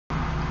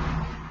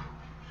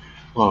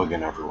Hello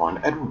again, everyone.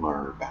 Edwin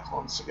Learnard back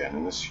once again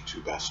in this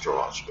YouTube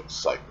astrological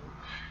segment.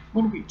 I'm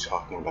going to be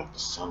talking about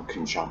the Sun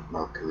conjunct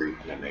Mercury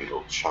in a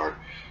natal chart.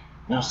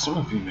 Now, some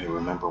of you may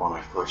remember when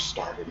I first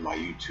started my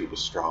YouTube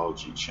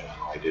astrology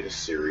channel, I did a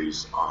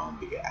series on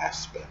the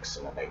aspects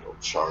in a natal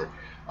chart.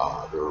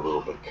 They're a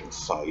little bit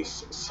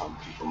concise. Some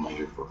people may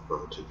have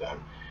referred to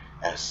them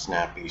as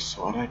snappy.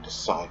 So what I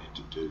decided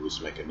to do was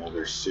make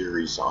another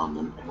series on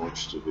them in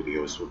which the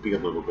videos would be a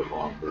little bit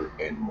longer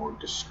and more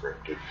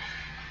descriptive.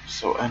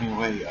 So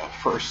anyway,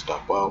 first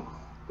up, well,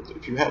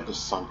 if you have the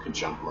Sun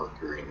conjunct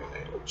Mercury in your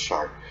natal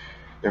chart,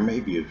 there may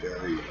be a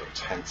very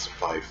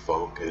intensified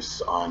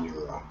focus on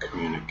your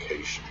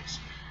communications.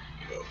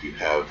 If you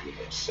have,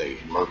 say,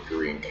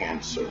 Mercury in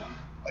Cancer,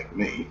 like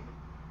me,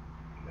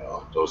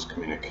 those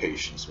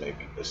communications may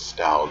be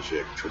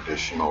nostalgic,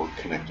 traditional,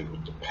 connected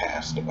with the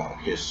past,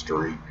 about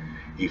history,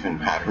 even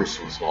matters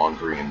with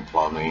laundry and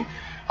plumbing.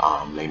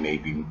 They may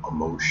be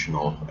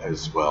emotional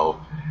as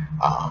well.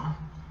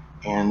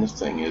 And the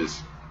thing is,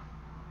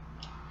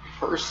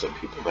 first, the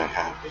people that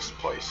have this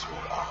placement,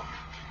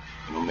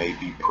 may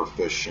be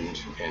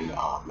proficient in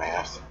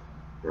math.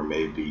 There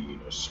may be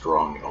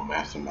strong,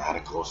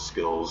 mathematical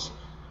skills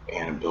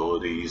and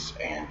abilities.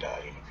 And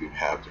if you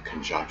have the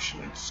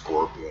conjunction in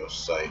Scorpio,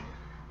 say,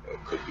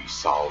 it could be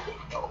solving,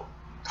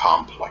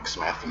 complex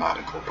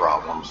mathematical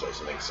problems,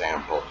 as an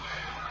example.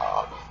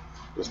 Uh,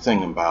 the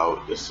thing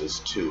about this is,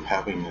 too,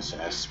 having this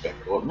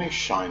aspect, well, it may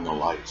shine the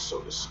light, so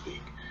to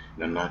speak,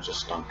 not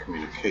just on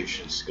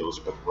communication skills,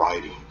 but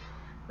writing,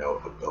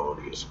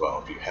 ability as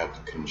well. If you have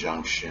the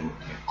conjunction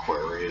in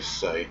Aquarius,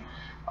 say,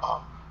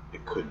 um,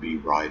 it could be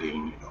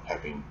writing,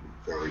 having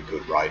very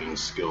good writing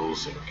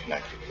skills and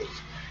connected with,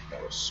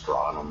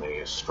 astronomy,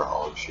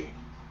 astrology,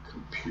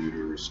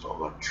 computers,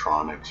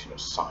 electronics,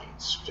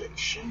 science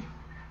fiction,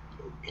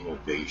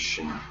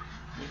 innovation,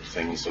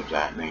 things of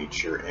that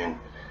nature. And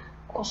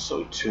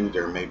also, too,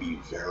 there may be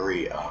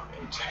very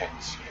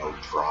intense,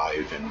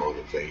 drive and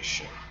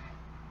motivation,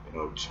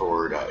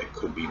 toward, it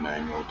could be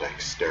manual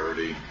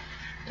dexterity.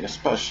 And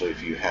especially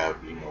if you have,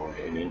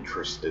 an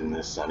interest in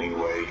this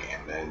anyway,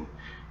 and then,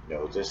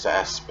 this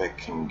aspect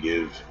can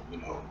give,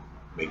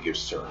 may give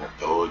certain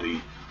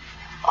ability,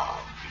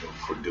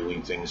 for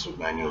doing things with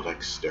manual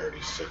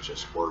dexterity, such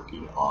as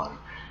working on,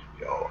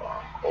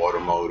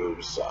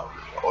 automotives,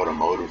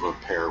 automotive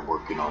repair,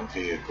 working on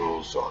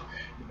vehicles, or,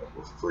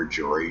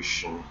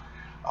 refrigeration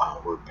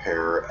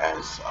repair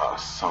as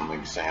some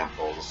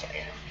examples.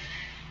 And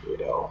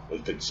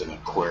if it's an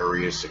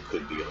Aquarius, it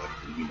could be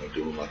like,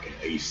 doing like an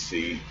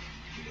AC,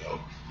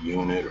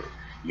 unit or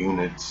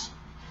units.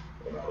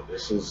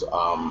 This is,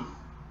 or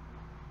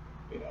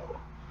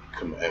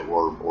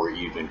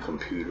even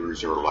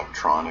computers or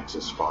electronics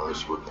as far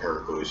as repair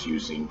goes,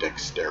 using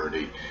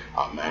dexterity,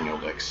 manual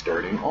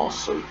dexterity. And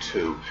also,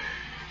 too,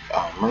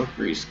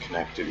 Mercury is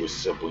connected with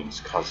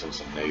siblings,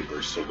 cousins, and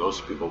neighbors, so those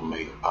people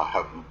may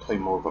play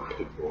more of a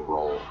pivotal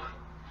role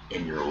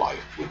in your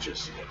life, which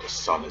is, the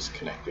Sun is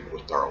connected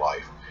with our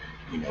life,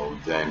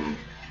 than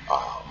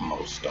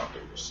most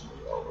others.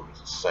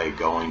 Say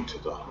going to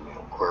the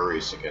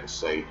Aquarius again,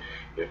 say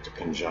you have the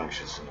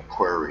conjunctions in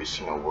Aquarius,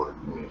 where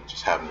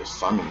just having the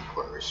Sun in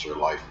Aquarius, your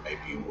life may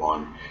be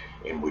one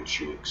in which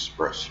you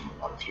express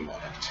a lot of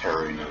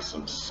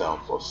humanitarianism,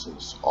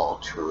 selflessness,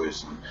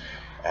 altruism,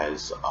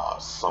 as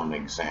some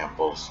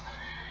examples.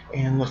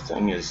 And the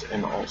thing is,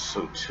 and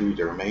also too,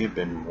 there may have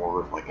been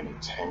more of like an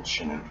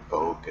attention and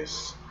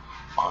focus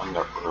on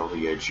the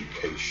early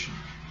education,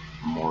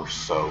 more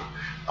so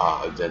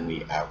than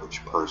the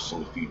average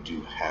person. If you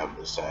do have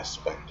this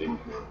aspect in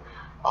your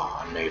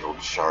natal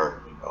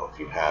chart, if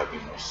you have,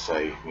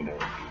 say, the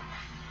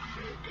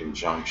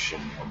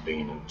conjunction of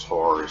being in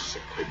Taurus,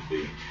 it could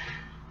be,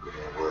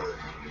 where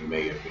you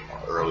may have,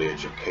 early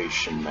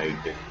education may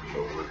have been,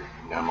 where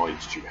not only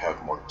did you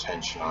have more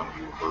attention on,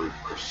 you were very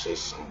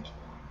persistent,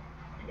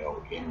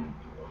 in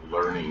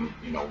learning,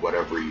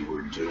 whatever you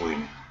were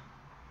doing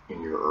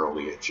in your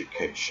early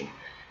education,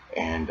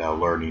 and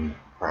learning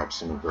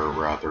perhaps in a very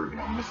rather,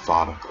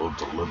 methodical,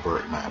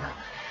 deliberate manner.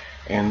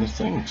 And the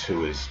thing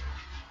too is,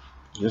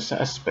 this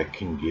aspect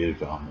can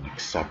give an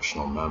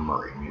exceptional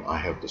memory. I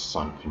have the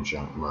Sun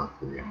conjunct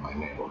Mercury in my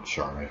natal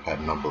chart. I've had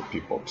a number of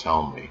people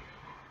tell me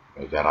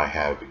that I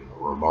have,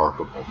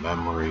 remarkable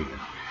memory. And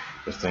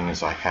the thing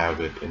is, I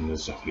have it in the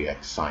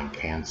zodiac sign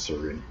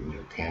Cancer, and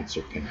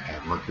Cancer can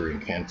have, Mercury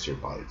in Cancer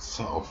by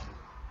itself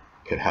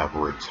could have a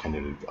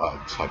retentive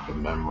type of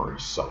memory.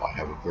 So I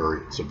have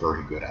it's a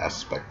very good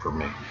aspect for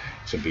me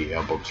to be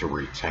able to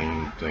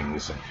retain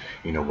things,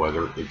 and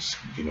whether it's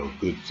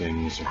good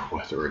things or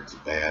whether it's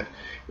bad,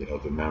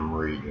 the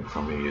memory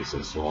for me is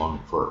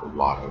long for a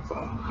lot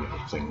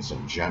of things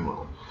in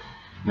general.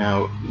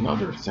 Now,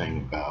 another thing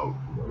about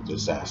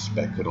this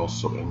aspect could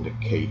also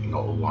indicate a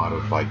lot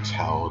of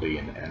vitality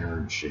and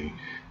energy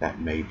that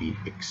may be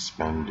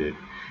expended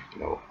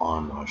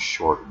on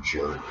short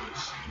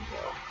journeys.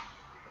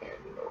 And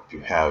if you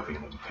have the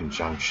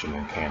conjunction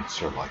in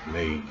Cancer like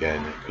me,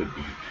 again, it could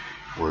be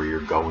where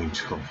you're going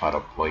to a lot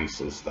of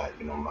places that,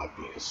 you know, might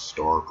be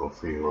historical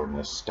for you or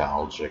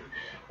nostalgic.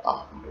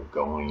 You're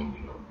going,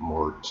 you know,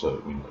 more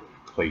to, you know,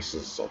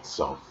 places that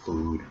sell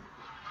food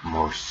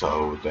more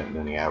so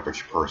than the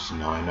average person.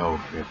 Now I know,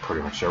 you know,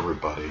 pretty much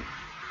everybody,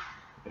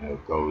 you know,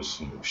 goes,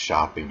 you know,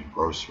 shopping in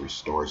grocery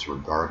stores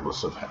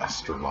regardless of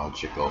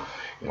astrological,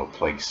 you know,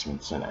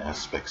 placements and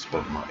aspects,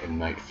 but it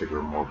might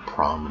figure more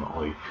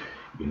prominently,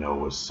 you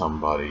know, as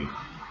somebody,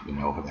 you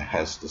know, that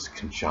has this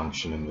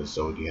conjunction in the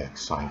zodiac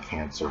sign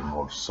Cancer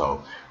more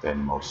so than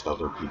most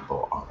other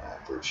people on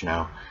average.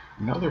 Now,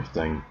 another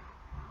thing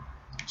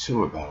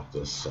too about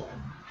this,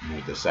 you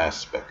know, this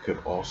aspect could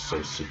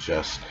also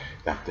suggest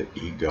that the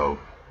ego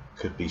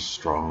could be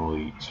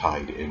strongly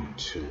tied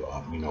into,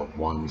 you know,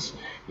 one's,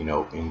 you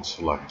know,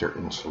 intellect or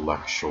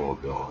intellectual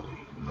ability,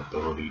 an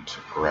ability to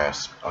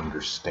grasp,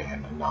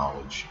 understand, and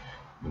knowledge,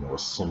 you know,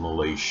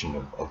 assimilation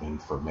of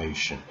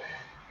information.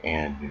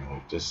 And, you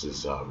know, this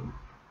is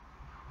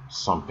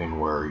something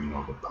where, you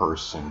know, the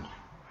person,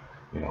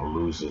 you know,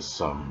 loses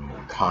some, you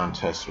know,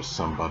 contest with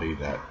somebody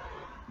that,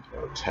 you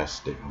know,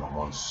 testing, you know,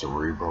 one's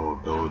cerebral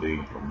ability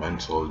or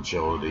mental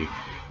agility.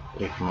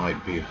 It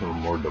might be a little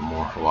more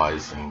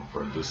demoralizing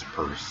for this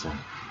person,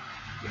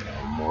 you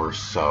know, more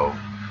so,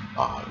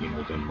 you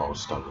know, than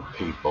most other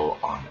people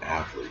on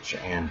average.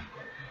 And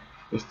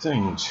the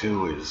thing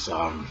too is,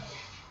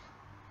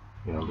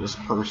 you know, this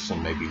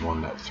person may be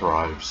one that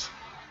thrives,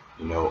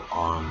 you know,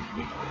 on,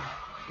 you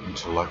know,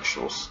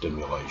 intellectual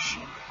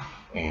stimulation,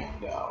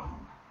 and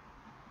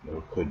you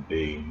know, could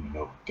be, you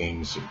know,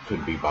 games. It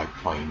could be by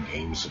playing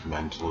games of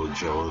mental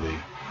agility,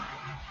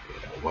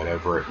 you know,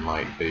 whatever it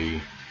might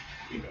be.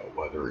 You know,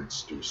 whether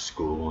it's through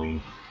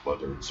schooling,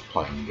 whether it's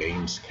playing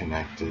games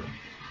connected,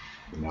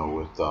 you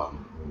know,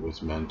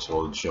 with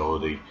mental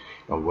agility, you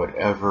know,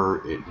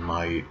 whatever it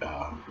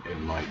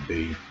might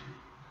be.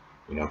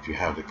 You know, if you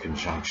have the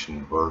conjunction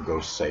in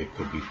Virgo, say, it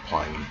could be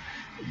playing,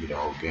 you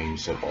know,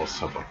 games that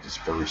also have like this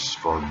very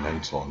strong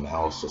mental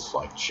analysis,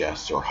 like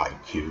chess or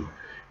haiku,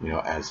 you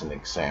know, as an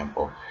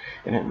example.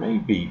 And it may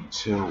be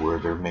too where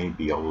there may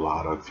be a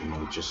lot of, you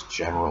know, just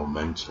general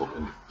mental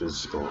and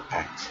physical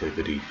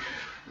activity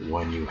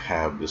when you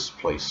have this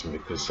placement,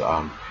 because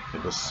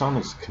the sun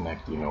is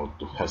connected, you know,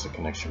 has a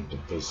connection with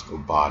the physical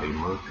body.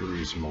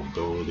 Mercury's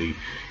mobility,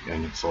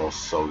 and it's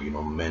also, you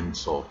know,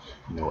 mental,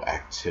 you know,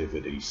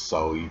 activity.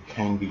 So you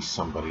can be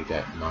somebody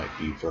that might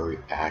be very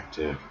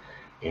active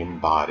in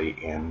body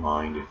and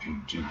mind if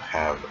you do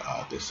have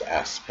this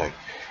aspect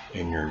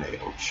in your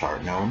natal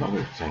chart. Now,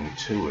 another thing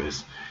too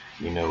is,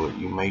 you know,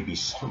 you may be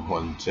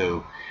someone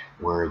too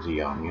where the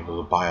you know,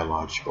 the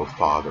biological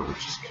father,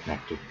 which is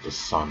connected to the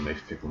sun, may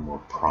figure more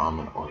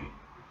prominently,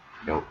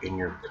 you know, in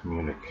your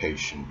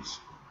communications,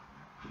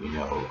 you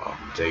know,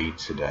 day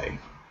to day.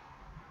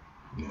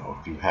 You know,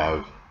 if you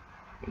have,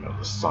 you know,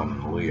 the sun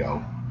in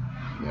Leo,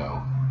 you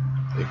know,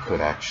 it could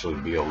actually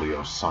be a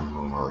Leo sun,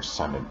 moon, or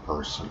ascendant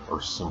person,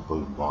 or simply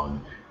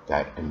one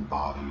that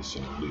embodies,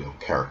 you know, Leo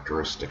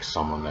characteristics.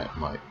 Someone that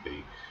might be,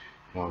 you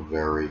know,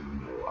 very, you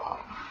know,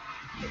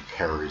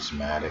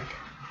 charismatic,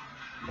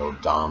 you know,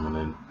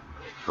 dominant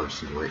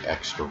person, very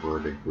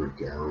extroverted,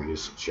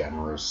 gregarious,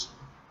 generous,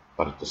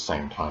 but at the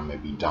same time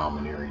maybe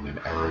domineering and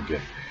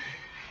arrogant.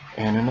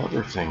 And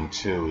another thing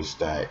too is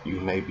that you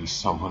may be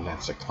someone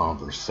that's a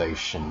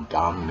conversation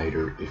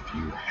dominator if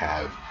you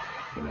have,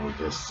 you know,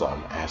 this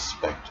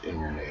aspect in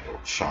your natal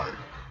chart.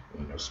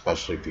 You know,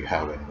 especially if you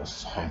have it in a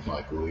sign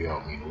like Leo.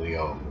 I mean,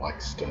 Leo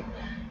likes to,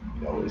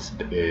 you know,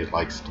 it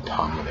likes to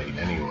dominate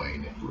anyway.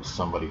 And if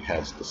somebody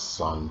has the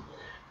sun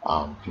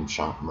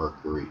conjunct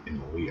Mercury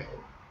in Leo,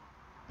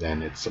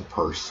 then it's a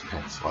person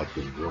that's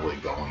likely really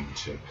going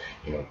to,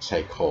 you know,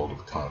 take hold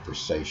of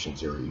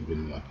conversations. Or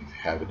even like if you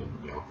have it in,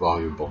 you know,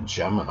 voluble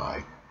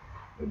Gemini.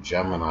 You know,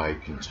 Gemini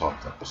can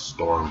talk up a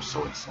storm,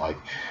 so it's like,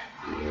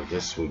 you know,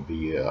 this would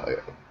be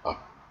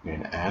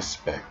an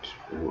aspect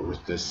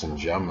with this in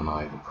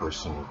Gemini. The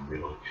person would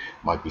really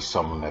might be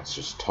someone that's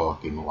just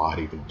talking a lot,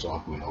 even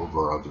talking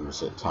over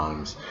others at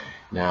times.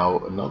 Now,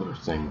 another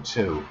thing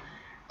too,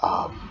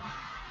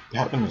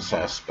 having this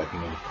aspect, you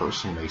know, the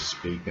person may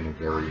speak in a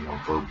very, you know,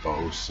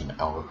 verbose and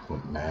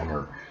eloquent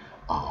manner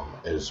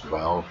as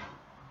well.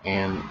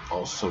 And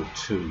also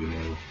too, you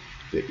know,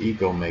 the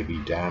ego may be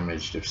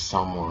damaged if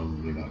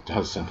someone, you know,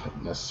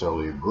 doesn't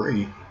necessarily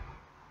agree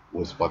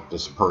with what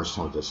this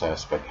person with this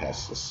aspect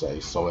has to say.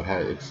 So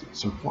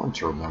it's important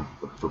to remember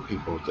for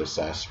people with this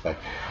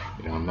aspect,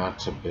 you know, not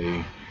to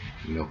be,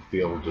 you know,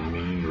 feel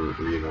demeaned or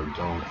you know,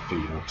 don't,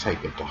 you know,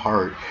 take it to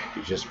heart.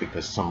 It's just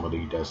because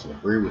somebody doesn't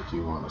agree with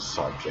you on a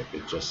subject.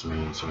 It just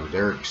means, you know,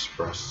 they're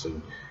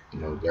expressing, you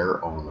know,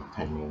 their own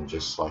opinion,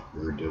 just like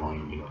you're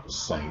doing, you know, the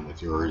same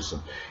with yours.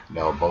 And, you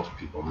know, both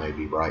people may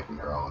be right in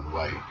their own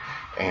way.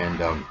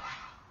 And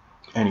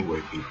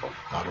anyway, people,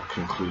 that'll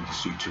conclude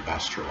this YouTube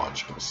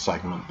astrological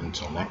segment.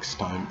 Until next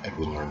time,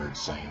 Edwin Learnard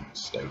saying,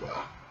 stay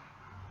well.